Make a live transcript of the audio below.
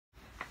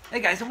Hey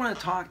guys, I want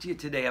to talk to you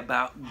today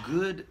about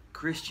good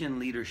Christian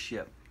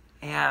leadership.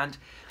 And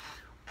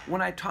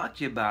when I talk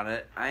to you about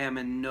it, I am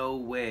in no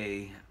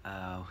way,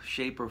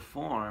 shape, or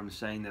form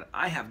saying that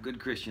I have good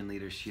Christian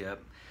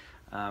leadership.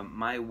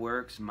 My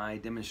works, my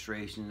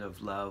demonstration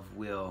of love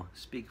will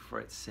speak for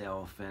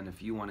itself. And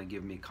if you want to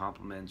give me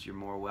compliments, you're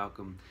more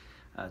welcome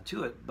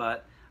to it.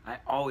 But I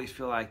always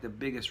feel like the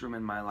biggest room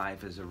in my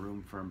life is a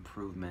room for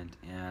improvement.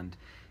 And,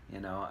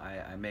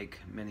 I make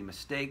many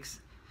mistakes.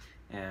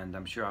 And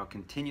I'm sure I'll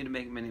continue to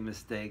make many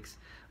mistakes,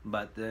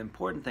 but the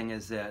important thing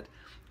is that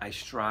I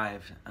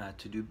strive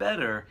to do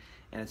better,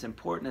 and it's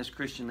important as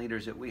Christian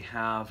leaders that we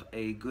have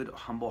a good,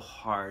 humble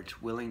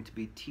heart, willing to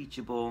be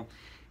teachable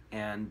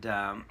and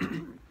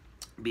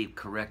be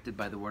corrected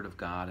by the Word of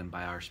God and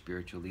by our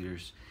spiritual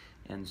leaders.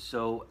 And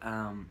so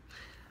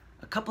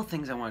a couple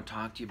things I want to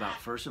talk to you about,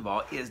 first of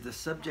all, is the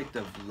subject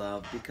of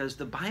love, because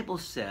the Bible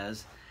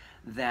says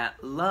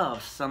that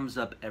love sums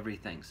up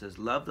everything. It says,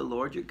 love the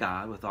Lord your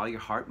God with all your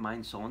heart,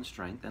 mind, soul, and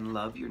strength, and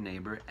love your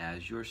neighbor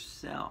as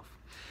yourself.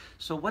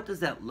 So what does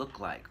that look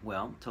like?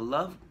 Well, to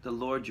love the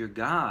Lord your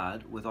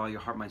God with all your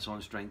heart, mind, soul,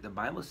 and strength, the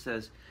Bible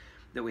says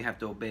that we have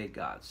to obey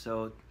God.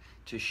 So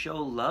to show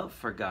love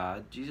for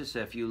God, Jesus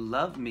said, if you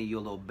love me,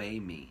 you'll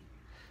obey me.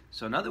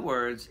 So in other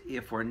words,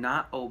 if we're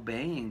not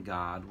obeying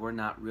God, we're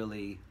not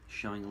really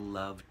showing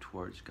love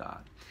towards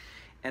God.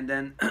 And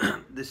then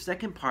the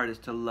second part is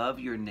to love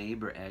your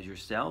neighbor as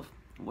yourself.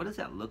 What does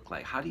that look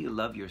like? How do you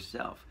love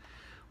yourself?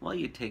 Well,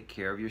 you take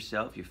care of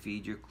yourself, you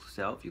feed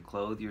yourself, you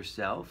clothe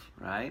yourself,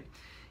 right?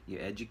 You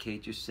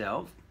educate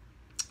yourself,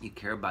 you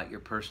care about your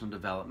personal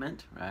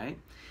development, right?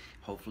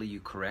 Hopefully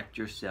you correct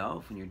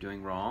yourself when you're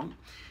doing wrong.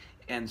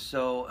 And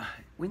so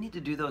we need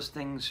to do those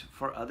things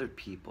for other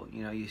people.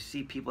 You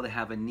see people that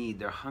have a need,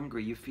 they're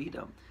hungry, you feed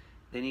them.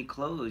 They need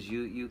clothes,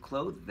 you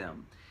clothe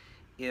them.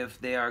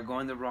 If they are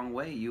going the wrong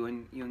way, you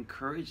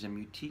encourage them,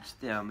 you teach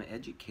them,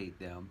 educate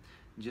them,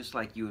 just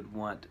like you would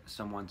want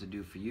someone to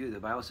do for you. The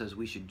Bible says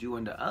we should do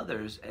unto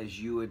others as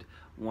you would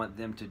want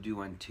them to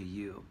do unto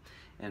you.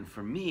 And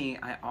for me,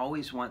 I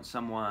always want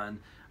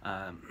someone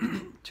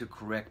to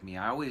correct me.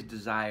 I always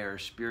desire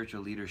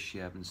spiritual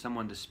leadership and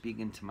someone to speak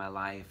into my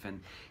life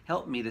and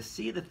help me to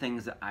see the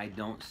things that I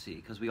don't see.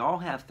 Because we all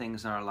have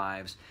things in our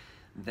lives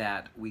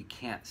that we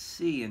can't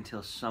see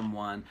until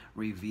someone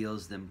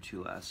reveals them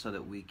to us so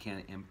that we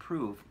can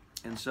improve.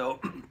 And so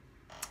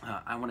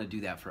I want to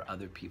do that for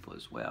other people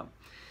as well.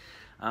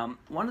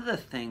 One of the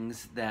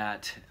things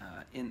that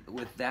in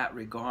that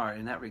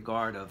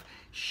regard of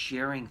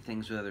sharing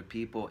things with other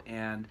people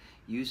and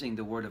using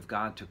the Word of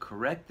God to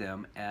correct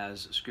them,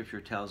 as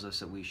Scripture tells us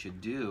that we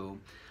should do,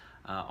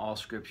 all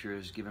Scripture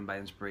is given by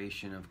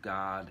inspiration of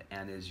God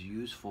and is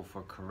useful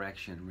for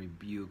correction,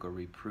 rebuke, or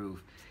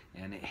reproof,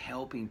 and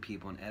helping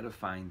people and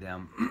edifying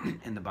them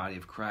in the body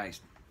of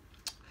Christ.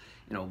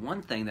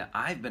 One thing that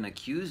I've been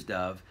accused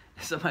of,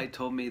 somebody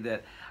told me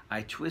that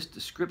I twist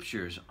the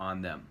Scriptures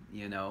on them,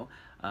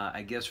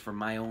 I guess for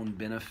my own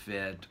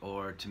benefit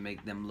or to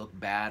make them look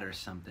bad or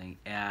something.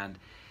 And,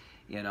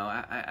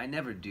 I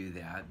never do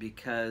that,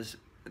 because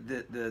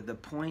the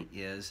point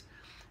is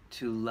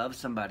to love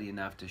somebody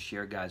enough to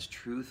share God's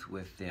truth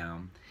with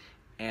them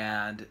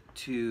and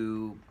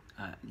to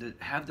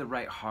have the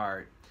right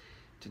heart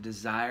to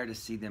desire to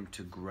see them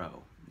to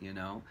grow.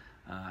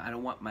 I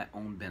don't want my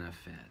own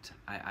benefit.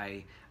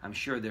 I'm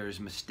sure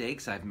there's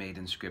mistakes I've made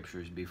in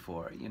Scriptures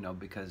before,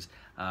 because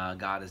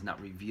God has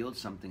not revealed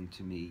something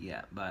to me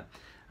yet. But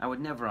I would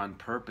never on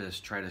purpose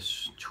try to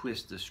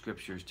twist the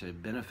Scriptures to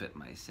benefit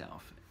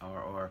myself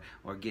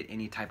or get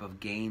any type of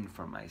gain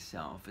for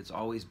myself. It's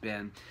always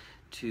been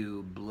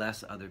to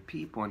bless other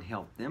people and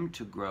help them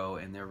to grow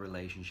in their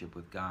relationship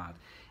with God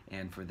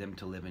and for them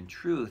to live in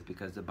truth,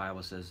 because the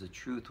Bible says the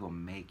truth will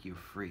make you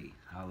free.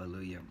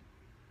 Hallelujah.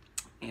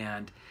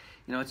 And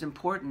it's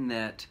important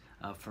that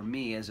for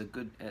me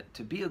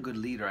to be a good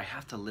leader, I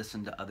have to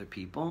listen to other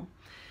people.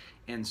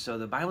 And so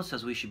the Bible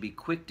says we should be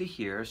quick to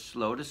hear,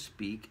 slow to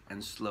speak,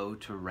 and slow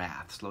to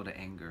wrath, slow to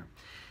anger.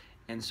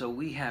 And so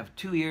we have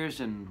 2 ears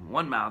and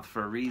 1 mouth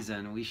for a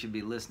reason. We should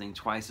be listening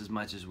twice as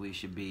much as we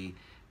should be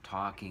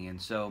talking.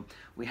 And so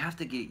we have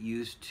to get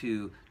used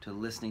to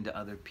listening to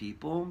other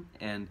people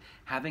and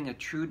having a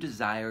true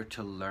desire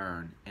to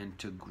learn and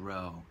to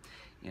grow.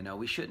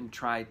 We shouldn't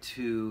try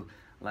to,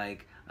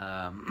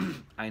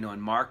 I know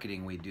in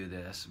marketing we do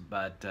this,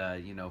 but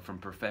from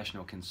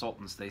professional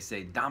consultants, they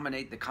say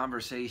dominate the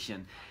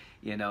conversation,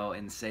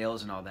 in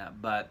sales and all that.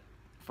 But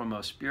from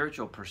a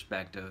spiritual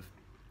perspective,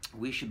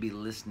 we should be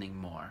listening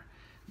more,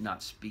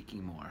 not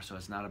speaking more. So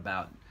it's not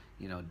about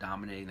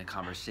dominating the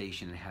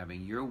conversation and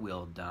having your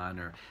will done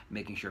or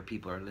making sure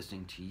people are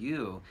listening to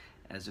you.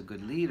 As a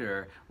good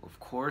leader, of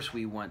course,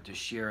 we want to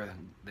share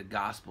the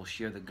gospel,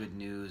 share the good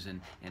news,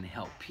 and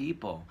help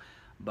people.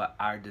 But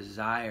our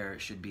desire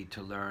should be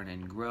to learn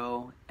and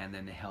grow, and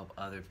then to help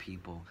other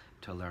people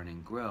to learn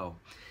and grow.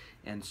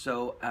 And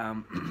so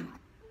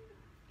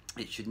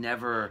it should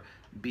never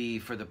be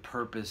for the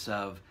purpose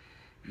of,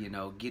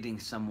 getting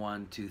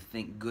someone to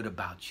think good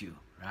about you,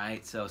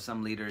 right? So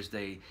some leaders,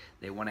 they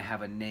want to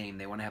have a name,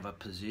 they want to have a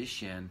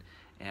position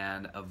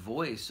and a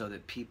voice so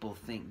that people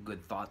think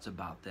good thoughts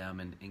about them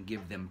and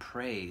give them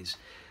praise.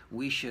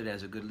 We should,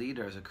 as a good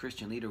leader, as a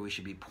Christian leader, we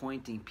should be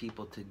pointing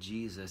people to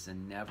Jesus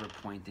and never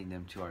pointing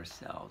them to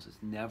ourselves. It's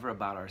never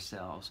about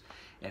ourselves.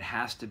 It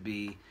has to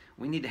be,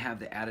 we need to have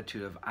the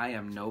attitude of, I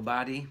am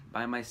nobody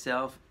by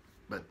myself,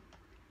 but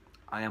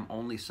I am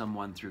only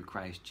someone through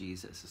Christ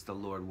Jesus. It's the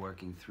Lord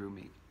working through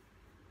me.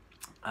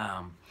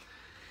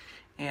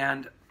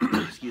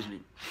 Excuse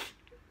me.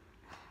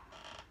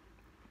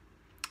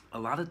 A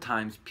lot of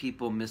times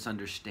people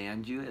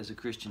misunderstand you as a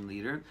Christian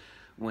leader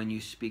when you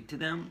speak to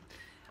them.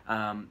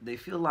 They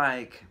feel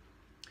like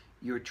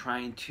you're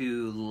trying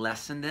to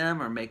lessen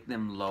them or make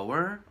them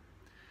lower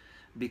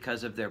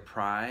because of their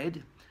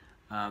pride.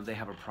 They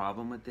have a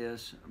problem with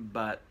this.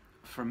 But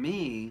for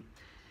me,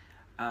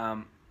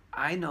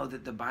 I know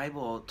that the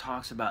Bible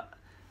talks about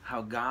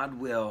how God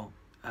will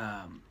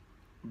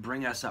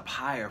bring us up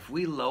higher. If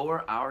we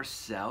lower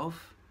ourselves,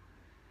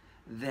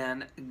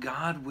 then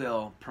God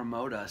will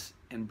promote us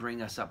and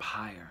bring us up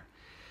higher.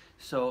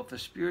 So if a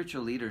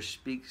spiritual leader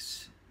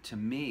speaks to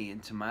me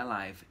into my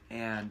life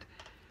and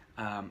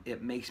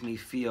it makes me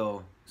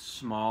feel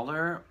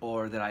smaller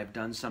or that I've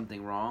done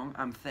something wrong,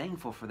 I'm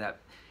thankful for that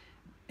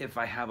if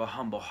I have a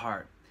humble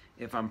heart.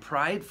 If I'm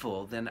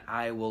prideful, then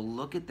I will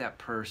look at that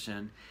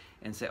person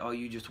and say, oh,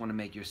 you just want to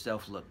make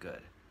yourself look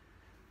good.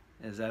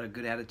 Is that a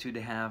good attitude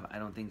to have? I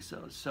don't think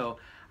so. So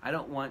I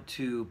don't want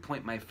to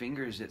point my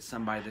fingers at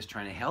somebody that's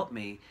trying to help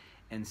me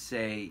and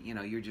say, you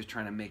know, you're just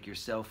trying to make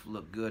yourself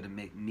look good and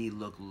make me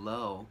look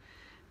low.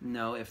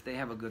 No, if they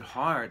have a good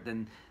heart,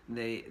 then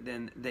they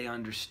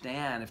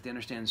understand. If they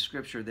understand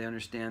Scripture, they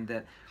understand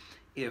that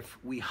if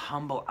we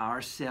humble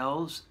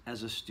ourselves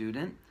as a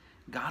student,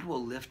 God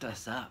will lift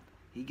us up.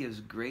 He gives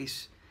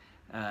grace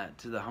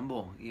to the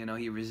humble. You know,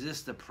 He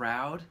resists the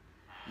proud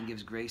and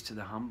gives grace to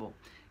the humble.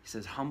 He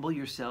says, humble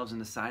yourselves in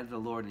the sight of the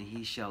Lord, and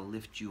He shall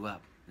lift you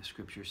up, the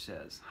Scripture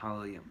says.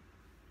 Hallelujah.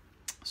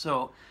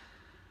 So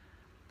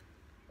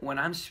when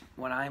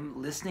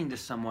I'm listening to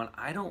someone,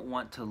 I don't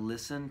want to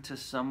listen to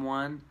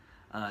someone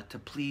to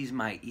please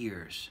my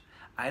ears.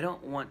 I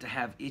don't want to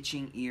have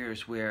itching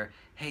ears where,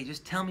 hey,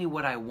 just tell me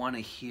what I want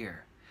to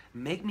hear.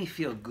 Make me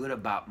feel good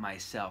about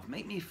myself.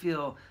 Make me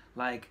feel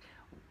like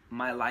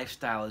my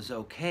lifestyle is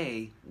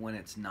okay when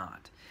it's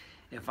not.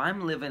 If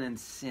I'm living in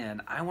sin,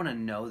 I want to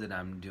know that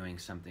I'm doing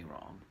something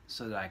wrong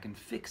so that I can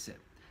fix it.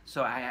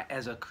 So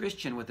as a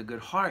Christian with a good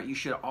heart, you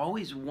should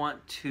always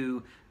want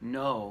to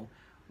know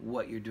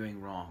what you're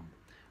doing wrong,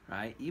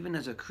 right? Even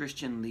as a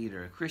Christian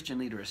leader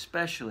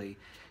especially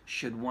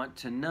should want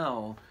to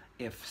know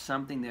if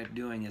something they're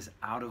doing is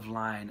out of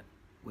line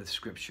with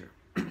Scripture,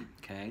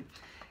 okay?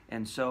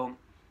 And so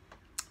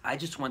I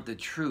just want the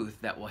truth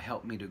that will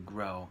help me to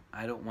grow.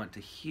 I don't want to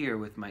hear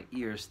with my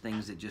ears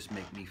things that just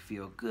make me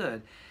feel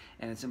good.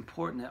 And it's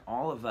important that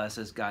all of us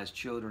as God's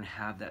children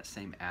have that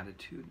same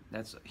attitude.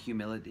 That's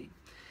humility.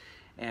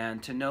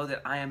 And to know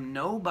that I am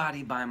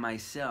nobody by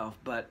myself,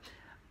 but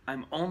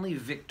I'm only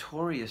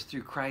victorious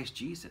through Christ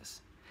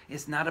Jesus.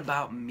 It's not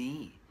about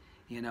me,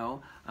 you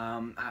know.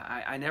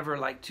 I never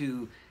like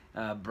to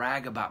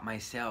brag about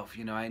myself.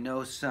 You know, I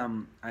know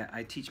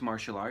I teach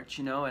martial arts,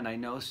 you know, and I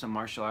know some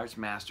martial arts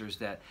masters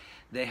that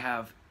they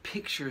have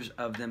pictures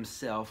of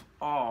themselves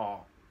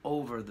all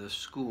over the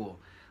school,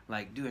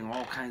 like doing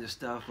all kinds of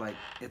stuff. Like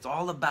it's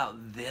all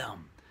about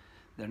them.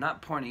 They're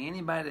not pointing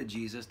anybody to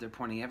Jesus. They're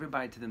pointing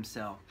everybody to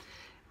themselves.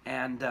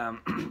 And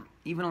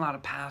even a lot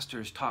of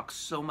pastors talk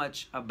so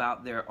much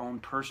about their own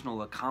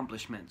personal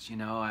accomplishments. You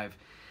know,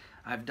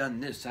 I've done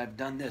this,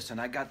 and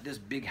I got this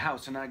big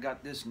house, and I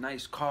got this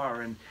nice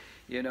car, and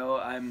you know,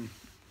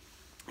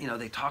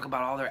 they talk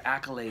about all their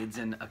accolades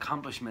and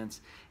accomplishments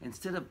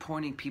instead of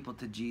pointing people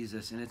to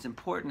Jesus. And it's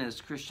important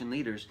as Christian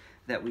leaders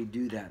that we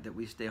do that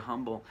we stay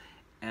humble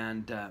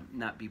and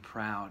not be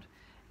proud,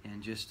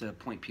 and just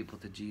point people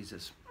to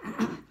Jesus.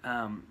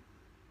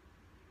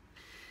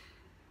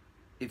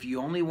 If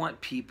you only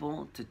want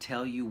people to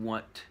tell you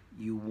what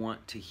you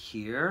want to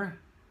hear,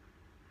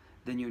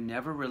 then you're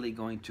never really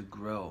going to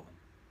grow,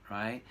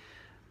 right?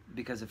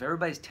 Because if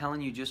everybody's telling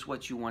you just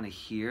what you want to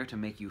hear to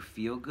make you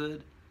feel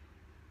good,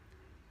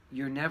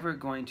 you're never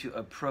going to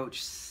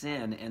approach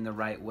sin in the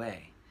right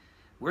way.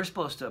 We're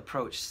supposed to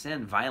approach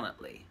sin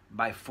violently,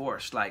 by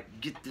force,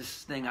 like, get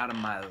this thing out of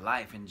my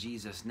life in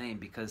Jesus' name,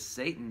 because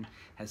Satan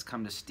has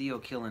come to steal,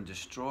 kill, and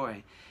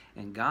destroy,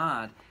 and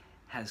God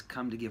has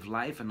come to give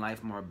life and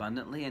life more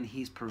abundantly, and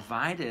He's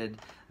provided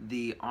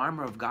the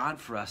armor of God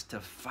for us to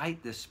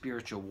fight this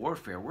spiritual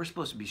warfare. We're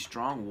supposed to be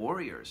strong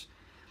warriors.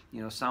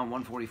 You know, Psalm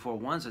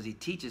 144:1 says He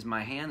teaches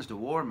my hands to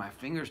war, my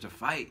fingers to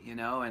fight, you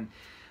know, and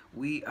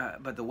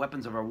but the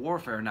weapons of our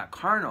warfare are not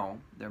carnal.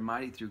 They're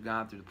mighty through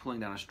God, through the pulling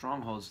down of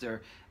strongholds.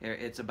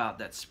 It's about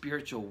that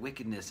spiritual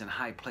wickedness in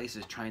high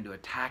places trying to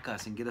attack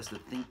us and get us to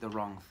think the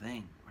wrong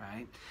thing,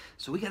 right?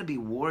 So we got to be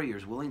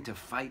warriors, willing to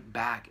fight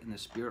back in the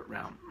spirit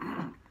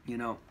realm. You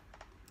know,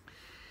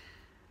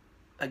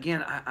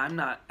 again, I'm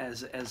not,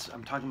 as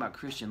I'm talking about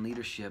Christian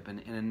leadership, and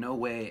in no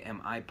way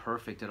am I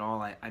perfect at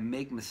all. I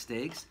make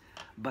mistakes,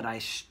 but I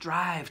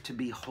strive to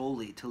be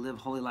holy, to live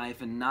holy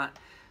life, and not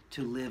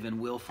to live in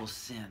willful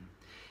sin.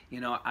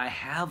 You know, I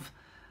have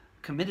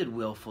committed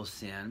willful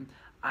sin.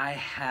 I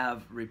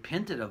have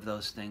repented of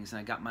those things, and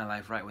I got my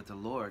life right with the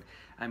Lord.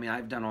 I mean,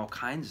 I've done all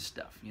kinds of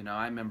stuff. You know,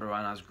 I remember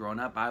when I was growing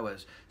up, I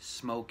was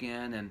smoking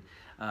and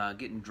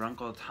getting drunk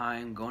all the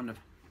time, going to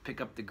pick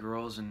up the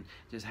girls and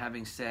just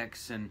having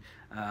sex and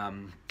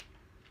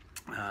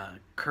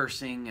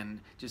cursing and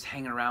just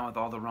hanging around with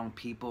all the wrong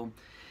people.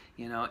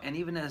 You know, and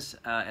even as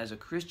a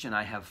Christian,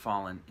 I have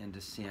fallen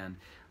into sin.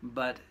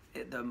 But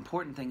the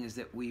important thing is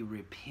that we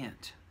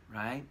repent,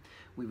 right?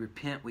 We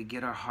repent, we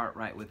get our heart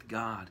right with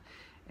God.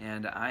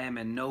 And I am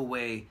in no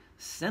way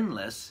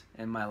sinless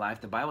in my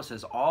life. The Bible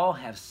says all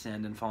have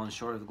sinned and fallen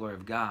short of the glory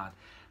of God.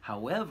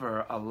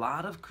 However, a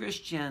lot of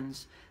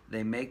Christians,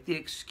 they make the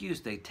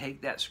excuse, they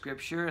take that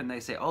scripture and they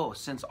say, oh,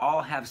 since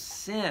all have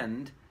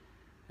sinned,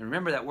 and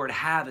remember that word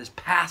have is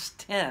past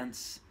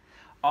tense,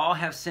 all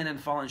have sinned and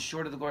fallen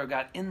short of the glory of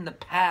God in the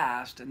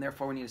past, and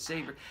therefore we need a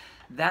Savior.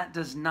 That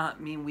does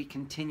not mean we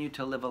continue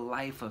to live a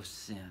life of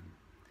sin.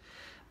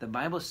 The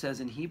Bible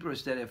says in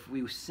Hebrews that if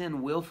we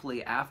sin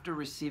willfully after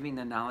receiving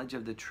the knowledge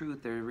of the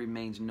truth, there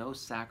remains no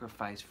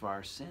sacrifice for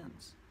our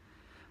sins.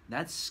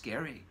 That's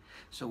scary.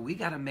 So we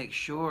got to make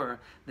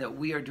sure that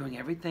we are doing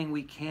everything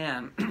we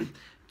can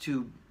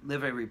to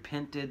live a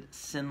repented,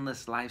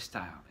 sinless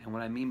lifestyle. And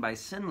what I mean by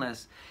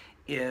sinless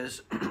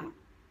is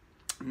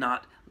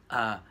not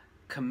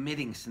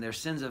committing sin. There's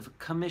sins of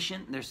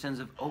commission, there's sins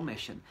of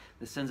omission.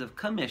 The sins of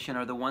commission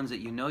are the ones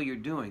that you know you're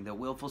doing, the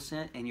willful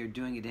sin, and you're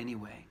doing it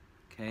anyway.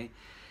 Okay?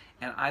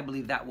 And I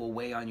believe that will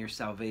weigh on your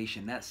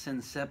salvation. That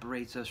sin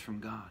separates us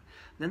from God.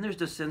 Then there's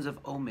the sins of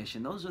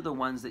omission. Those are the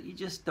ones that you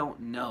just don't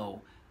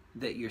know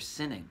that you're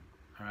sinning,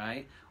 all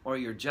right? Or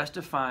you're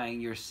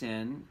justifying your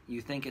sin.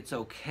 You think it's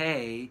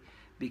okay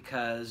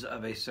because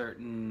of a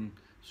certain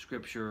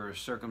scripture or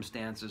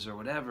circumstances or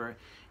whatever,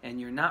 and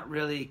you're not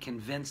really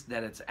convinced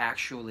that it's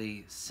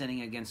actually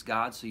sinning against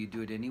God, so you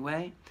do it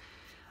anyway.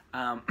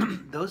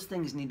 Those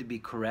things need to be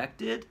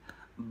corrected,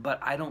 but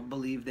I don't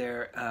believe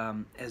they're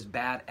as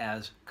bad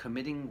as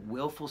committing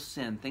willful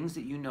sin, things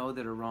that you know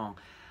that are wrong.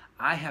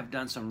 I have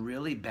done some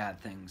really bad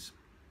things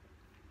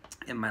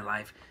in my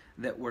life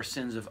that were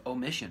sins of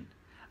omission.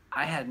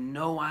 I had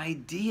no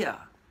idea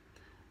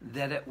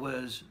that it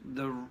was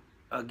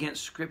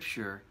against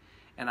Scripture,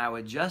 and I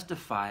would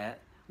justify it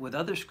with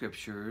other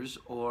scriptures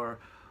or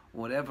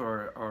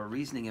whatever, or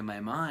reasoning in my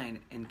mind,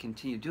 and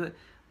continue to do it.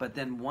 But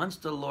then once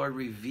the Lord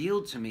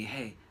revealed to me,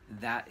 hey,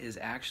 that is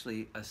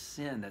actually a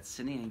sin, that's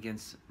sinning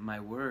against my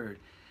word,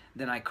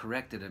 then I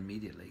corrected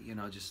immediately. You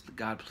know, just,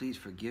 God, please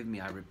forgive me.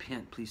 I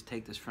repent. Please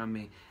take this from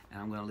me,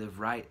 and I'm going to live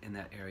right in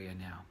that area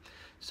now.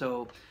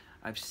 So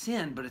I've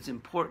sinned, but it's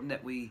important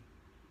that when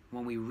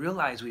we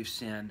realize we've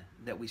sinned,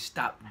 that we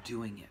stop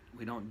doing it.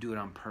 We don't do it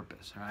on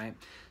purpose, all right?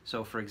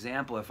 So, for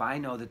example, if I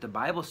know that the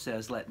Bible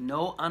says, let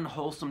no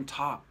unwholesome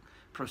talk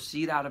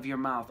proceed out of your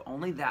mouth,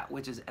 only that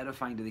which is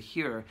edifying to the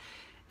hearer,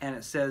 and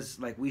it says,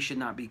 like, we should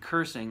not be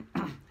cursing,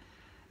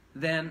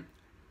 then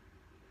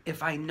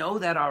if I know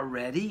that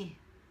already,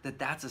 that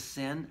that's a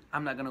sin,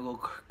 I'm not going to go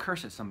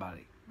curse at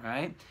somebody,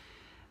 right?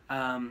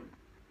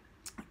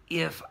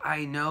 If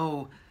I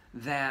know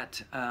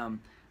that,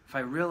 if I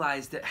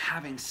realize that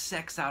having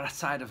sex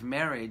outside of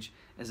marriage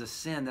is a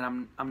sin,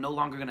 then I'm no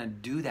longer going to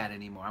do that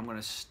anymore. I'm going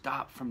to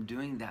stop from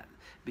doing that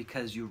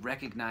because you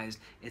recognize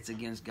it's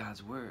against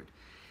God's word.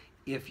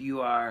 If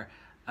you are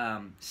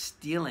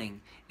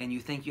stealing and you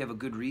think you have a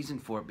good reason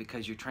for it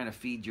because you're trying to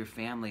feed your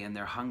family and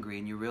they're hungry,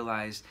 and you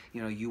realize,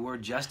 you know, you were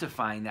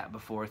justifying that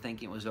before,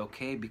 thinking it was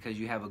okay because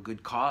you have a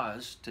good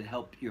cause to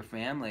help your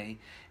family,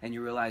 and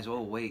you realize,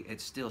 oh wait,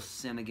 it's still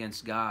sin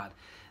against God,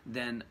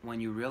 then when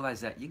you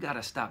realize that, you got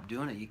to stop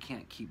doing it. You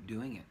can't keep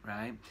doing it,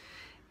 right?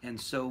 And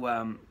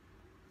so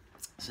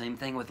same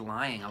thing with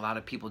lying. A lot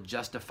of people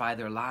justify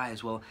their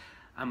lies. Well,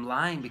 I'm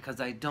lying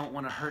because I don't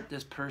want to hurt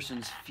this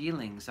person's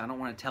feelings. I don't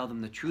want to tell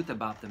them the truth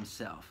about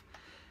themselves.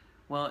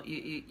 Well,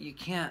 you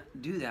can't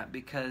do that,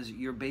 because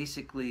you're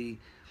basically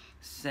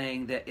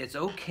saying that it's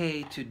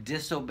okay to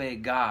disobey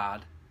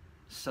God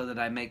so that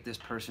I make this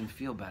person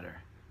feel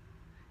better.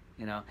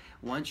 You know,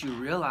 once you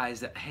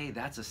realize that, hey,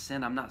 that's a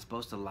sin, I'm not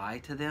supposed to lie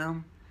to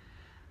them,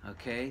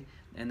 okay?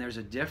 And there's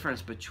a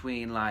difference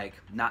between, like,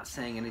 not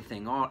saying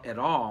anything at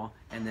all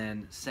and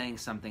then saying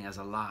something as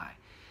a lie.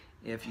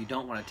 If you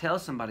don't want to tell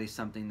somebody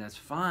something, that's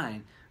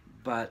fine,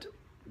 but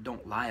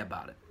don't lie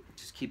about it.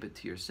 Just keep it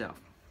to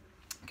yourself,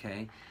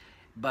 okay?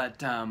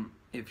 But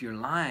if you're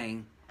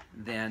lying,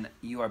 then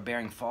you are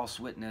bearing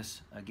false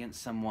witness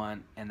against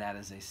someone, and that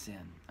is a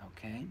sin,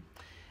 okay?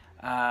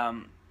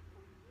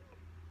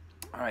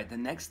 All right, the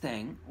next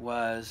thing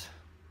was,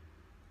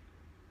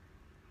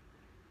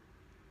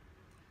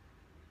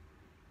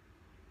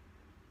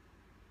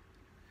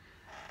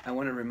 I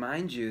want to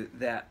remind you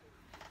that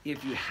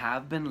if you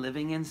have been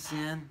living in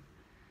sin,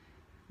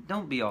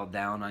 don't be all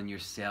down on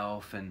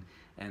yourself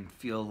and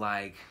feel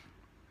like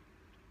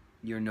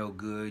you're no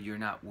good, you're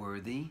not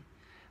worthy.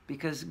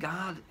 Because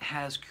God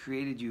has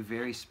created you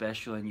very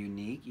special and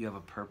unique. You have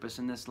a purpose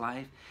in this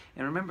life.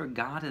 And remember,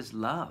 God is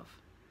love.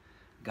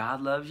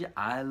 God loves you.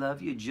 I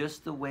love you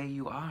just the way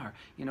you are.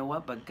 You know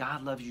what? But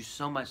God loves you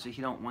so much that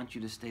He don't want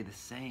you to stay the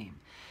same.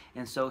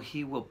 And so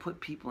He will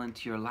put people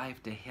into your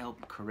life to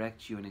help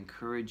correct you and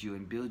encourage you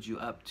and build you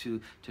up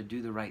to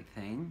do the right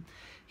thing.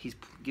 He's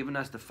given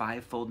us the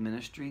fivefold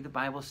ministry, the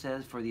Bible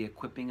says, for the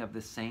equipping of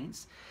the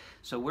saints.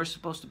 So we're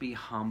supposed to be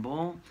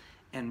humble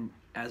and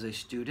as a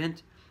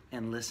student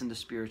and listen to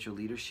spiritual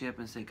leadership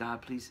and say,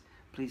 God, please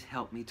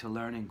help me to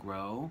learn and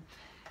grow.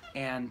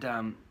 And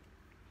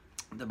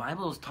the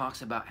Bible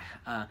talks about,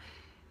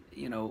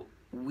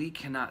 we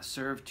cannot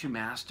serve two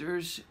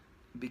masters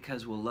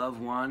because we'll love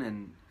one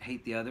and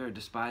hate the other or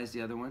despise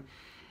the other one.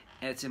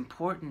 And it's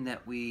important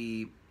that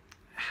we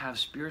have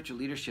spiritual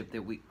leadership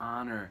that we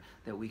honor,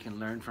 that we can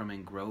learn from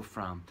and grow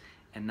from,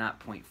 and not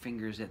point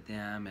fingers at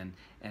them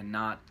and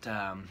not...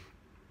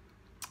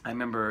 I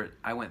remember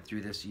I went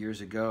through this years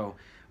ago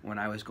when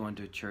I was going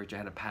to a church. I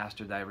had a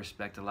pastor that I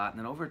respect a lot, and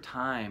then over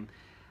time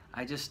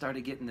I just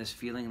started getting this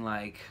feeling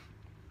like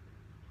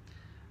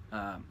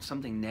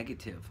something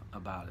negative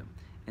about him,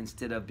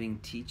 instead of being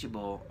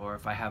teachable. Or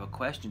if I have a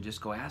question,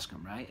 just go ask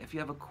him, right? If you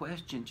have a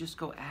question, just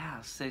go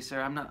ask. Say,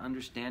 sir, I'm not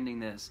understanding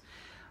this,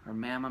 or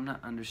ma'am, I'm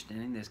not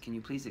understanding this. Can you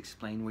please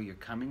explain where you're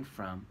coming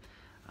from,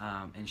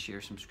 and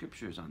share some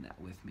scriptures on that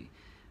with me?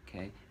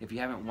 Okay. If you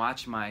haven't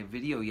watched my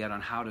video yet on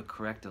how to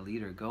correct a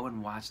leader, go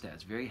and watch that.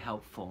 It's very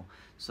helpful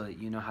so that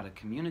you know how to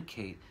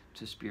communicate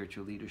to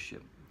spiritual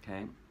leadership.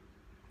 Okay.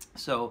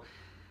 So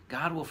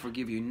God will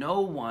forgive you.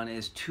 No one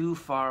is too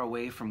far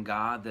away from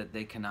God that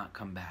they cannot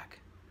come back,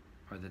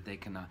 or that they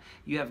cannot.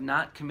 You have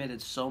not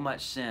committed so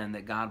much sin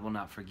that God will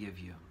not forgive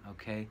you.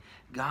 Okay.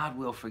 God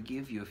will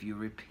forgive you if you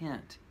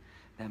repent.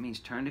 That means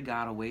turn to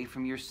God away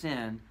from your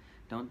sin.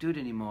 Don't do it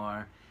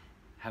anymore.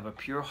 Have a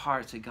pure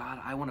heart. Say, God,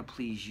 I want to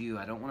please you.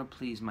 I don't want to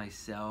please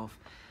myself.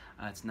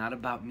 It's not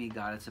about me,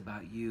 God. It's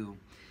about you.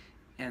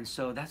 And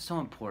so that's so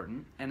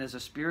important. And as a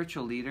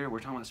spiritual leader, we're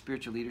talking about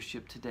spiritual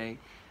leadership today,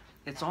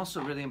 it's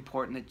also really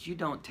important that you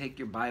don't take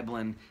your Bible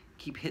and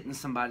keep hitting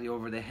somebody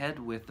over the head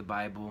with the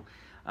Bible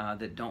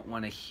that don't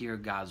want to hear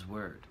God's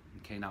word.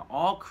 Okay, now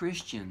all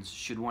Christians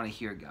should want to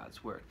hear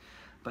God's word.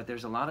 But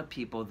there's a lot of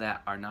people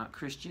that are not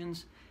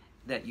Christians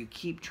that you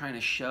keep trying to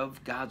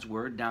shove God's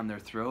word down their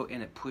throat,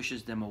 and it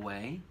pushes them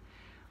away.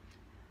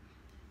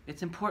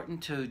 It's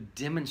important to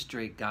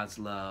demonstrate God's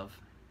love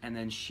and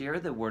then share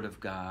the word of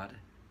God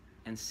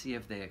and see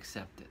if they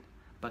accept it.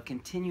 But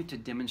continue to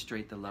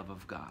demonstrate the love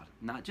of God.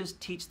 Not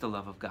just teach the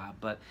love of God,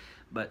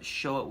 but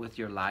show it with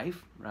your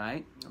life,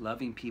 right?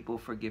 Loving people,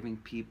 forgiving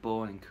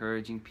people,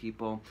 encouraging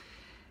people,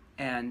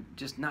 and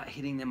just not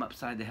hitting them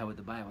upside the head with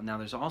the Bible. Now,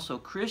 there's also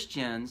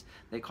Christians,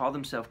 they call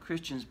themselves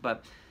Christians,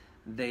 but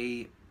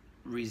they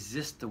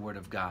resist the word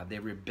of God. They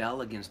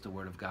rebel against the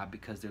word of God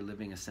because they're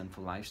living a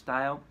sinful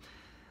lifestyle.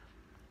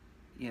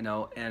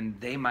 And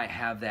they might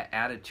have that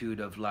attitude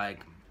of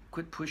like,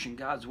 quit pushing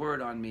God's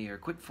word on me, or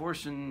quit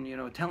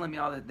forcing, telling me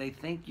all that. They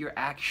think you're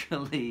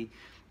actually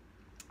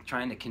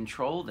trying to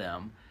control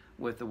them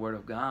with the word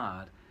of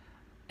God.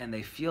 And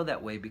they feel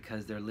that way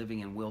because they're living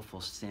in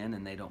willful sin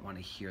and they don't want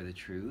to hear the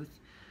truth.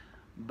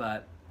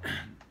 But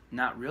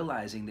not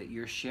realizing that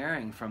you're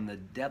sharing from the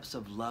depths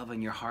of love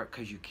in your heart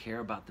because you care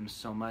about them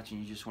so much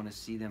and you just want to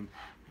see them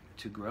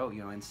to grow.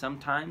 And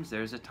sometimes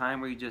there's a time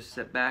where you just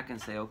sit back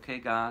and say, okay,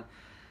 God,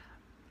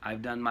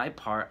 I've done my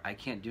part. I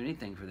can't do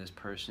anything for this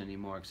person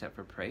anymore except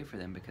for pray for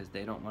them because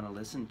they don't want to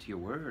listen to your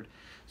word.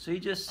 So you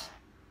just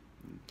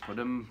put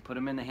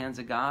them in the hands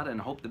of God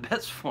and hope the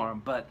best for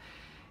them. But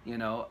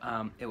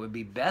it would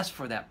be best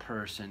for that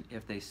person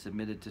if they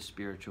submitted to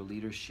spiritual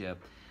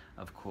leadership,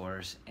 of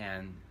course,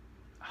 and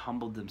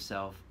humbled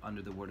themselves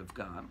under the word of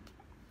God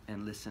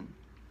and listen.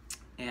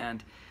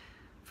 And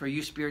for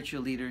you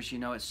spiritual leaders,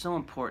 it's so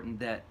important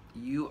that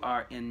you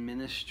are in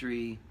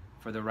ministry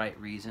for the right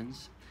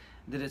reasons,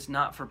 that it's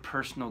not for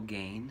personal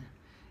gain.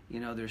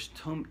 There's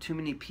too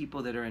many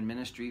people that are in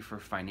ministry for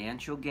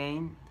financial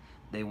gain.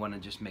 They want to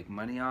just make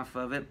money off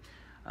of it.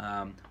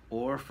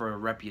 Or for a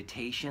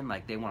reputation,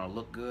 like they want to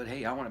look good.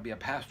 Hey, I want to be a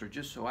pastor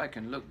just so I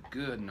can look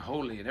good and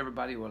holy and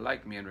everybody will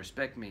like me and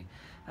respect me.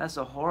 That's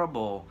a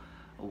horrible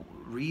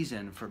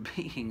reason for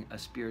being a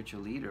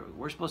spiritual leader.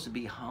 We're supposed to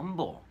be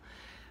humble,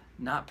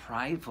 not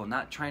prideful,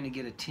 not trying to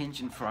get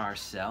attention for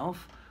ourselves.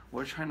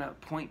 We're trying to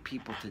point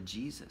people to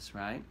Jesus,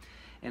 right?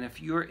 And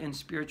if you're in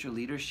spiritual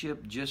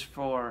leadership just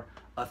for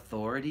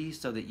authority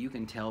so that you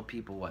can tell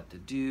people what to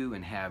do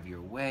and have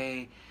your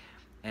way,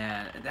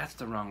 and that's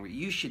the wrong way.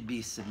 You should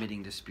be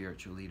submitting to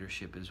spiritual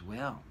leadership as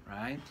well,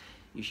 right?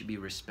 You should be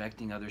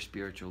respecting other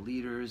spiritual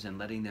leaders and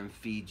letting them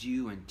feed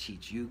you and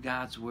teach you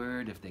God's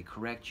word. If they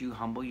correct you,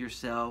 humble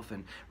yourself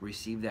and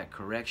receive that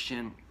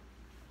correction,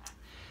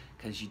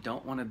 because you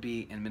don't want to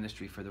be in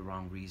ministry for the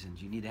wrong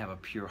reasons. You need to have a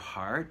pure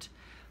heart,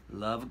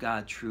 love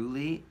God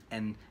truly,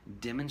 and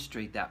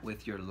demonstrate that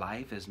with your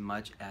life as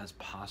much as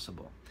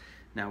possible.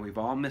 Now, we've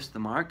all missed the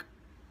mark.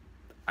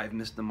 I've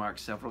missed the mark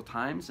several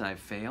times, and I've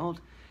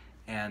failed,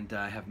 and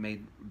have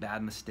made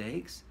bad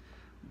mistakes.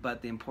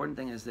 But the important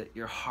thing is that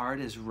your heart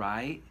is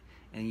right,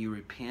 and you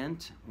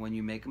repent when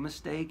you make a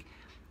mistake,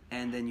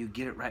 and then you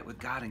get it right with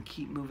God and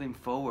keep moving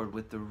forward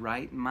with the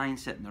right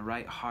mindset and the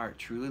right heart,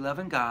 truly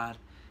loving God,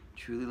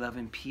 truly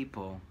loving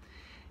people,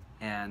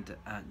 and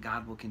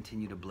God will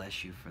continue to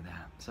bless you for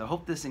that. So I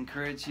hope this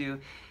encouraged you,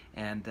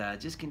 and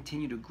just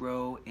continue to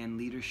grow in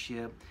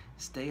leadership,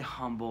 stay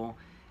humble,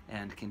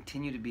 and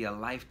continue to be a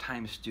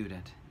lifetime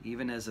student.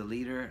 Even as a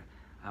leader,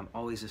 I'm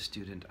always a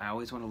student. I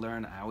always want to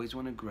learn, I always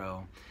want to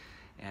grow.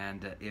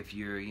 And if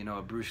you're,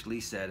 Bruce Lee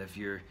said, if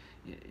you're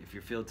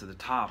filled to the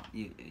top,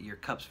 your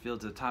cup's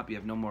filled to the top, you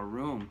have no more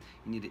room.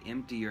 You need to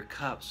empty your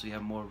cup so you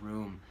have more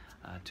room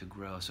to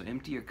grow. So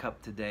empty your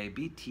cup today.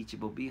 Be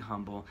teachable. Be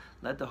humble.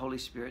 Let the Holy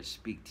Spirit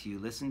speak to you.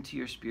 Listen to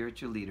your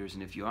spiritual leaders.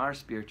 And if you are a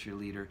spiritual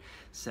leader,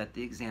 set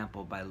the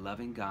example by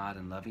loving God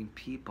and loving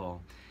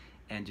people,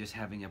 and just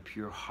having a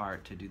pure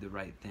heart to do the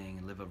right thing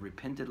and live a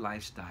repentant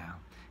lifestyle.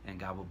 And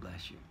God will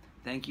bless you.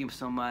 Thank you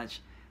so much.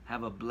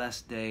 Have a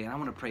blessed day. And I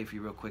want to pray for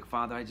you real quick.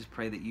 Father, I just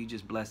pray that you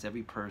just bless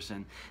every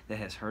person that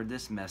has heard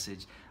this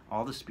message.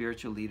 All the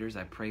spiritual leaders,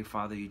 I pray,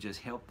 Father, you just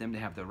help them to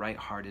have the right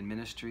heart in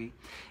ministry.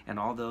 And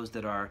all those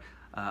that are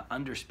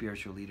under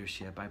spiritual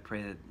leadership, I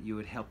pray that you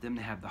would help them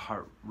to have the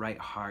right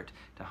heart,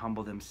 to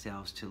humble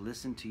themselves, to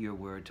listen to your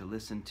word, to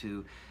listen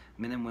to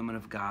men and women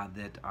of God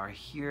that are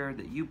here,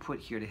 that you put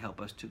here to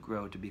help us to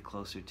grow, to be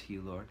closer to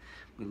you, Lord.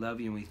 We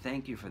love you and we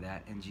thank you for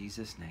that. In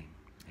Jesus' name,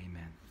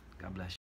 amen. God bless you.